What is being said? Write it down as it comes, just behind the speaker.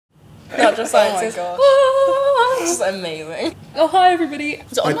Natural sciences. Oh my gosh. Just amazing. Oh, hi everybody.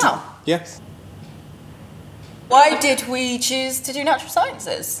 Is it on now? Yes. Why did we choose to do natural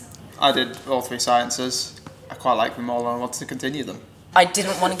sciences? I did all three sciences. I quite like them all and I wanted to continue them. I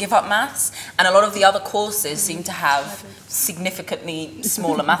didn't want to give up maths, and a lot of the other courses seem to have significantly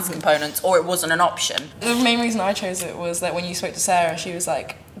smaller maths components, or it wasn't an option. The main reason I chose it was that when you spoke to Sarah, she was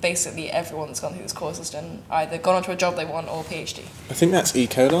like, basically everyone that's gone through this course has done either gone onto a job they want or PhD. I think that's E.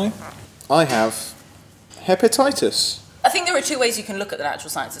 coli. I have hepatitis. I think there are two ways you can look at the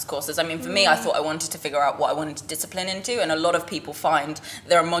natural sciences courses. I mean, for me, I thought I wanted to figure out what I wanted to discipline into, and a lot of people find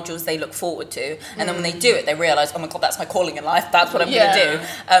there are modules they look forward to, and then when they do it, they realise, oh my god, that's my calling in life, that's what I'm going to do.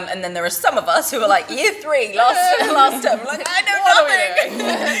 And then there are some of us who are like, year 3, last term, like, I know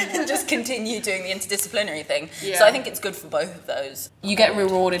nothing, and just continue doing the interdisciplinary thing. Yeah. So I think it's good for both of those. You get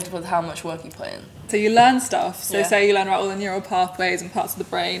rewarded with how much work you put in. So you learn stuff, so Yeah. say you learn about all the neural pathways and parts of the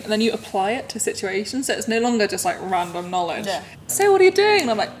brain, and then you apply it to situations, so it's no longer just like random knowledge. Yeah. So what are you doing?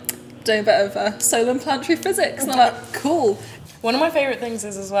 And I'm like, doing a bit of solar and planetary physics, and I'm like, cool. One of my favourite things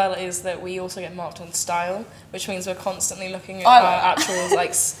is that we also get marked on style, which means we're constantly looking at our actual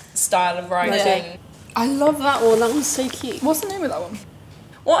like style of writing. I love that one. That one's so cute. What's the name of that one?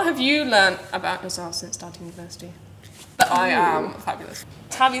 What have you learnt about yourself since starting university? That I am fabulous.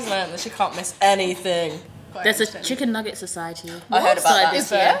 Tabby's learned that she can't miss anything. There's a Chicken Nugget Society. I heard about that. This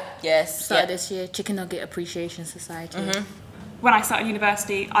year. Yes. Started this year. Chicken Nugget Appreciation Society. When I started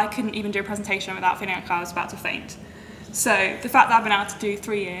university, I couldn't even do a presentation without feeling like I was about to faint. So the fact that I've been able to do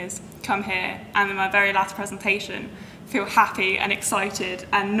 3 years, come here, and in my very last presentation, feel happy and excited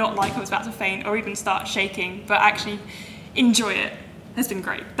and not like I was about to faint or even start shaking, but actually enjoy it, has been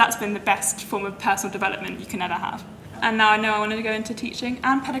great. That's been the best form of personal development you can ever have. And now I know I wanted to go into teaching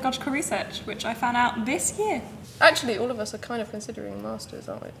and pedagogical research, which I found out this year. Actually, all of us are kind of considering masters,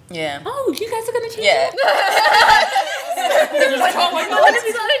 aren't we? Yeah. Oh, you guys are going to teach? Yeah.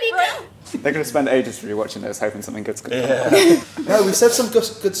 They're going to spend ages rewatching this, hoping something good's going to come. No, we said some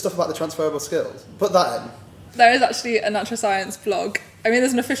good stuff about the transferable skills. Put that in. There is actually a natural science blog. I mean,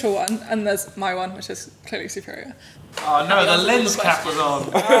 there's an official one, and there's my one, which is clearly superior. Oh no, the lens cap was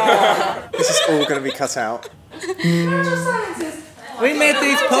on. This is all going to be cut out. We made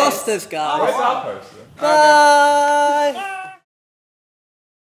these posters, guys. What's our poster? Bye!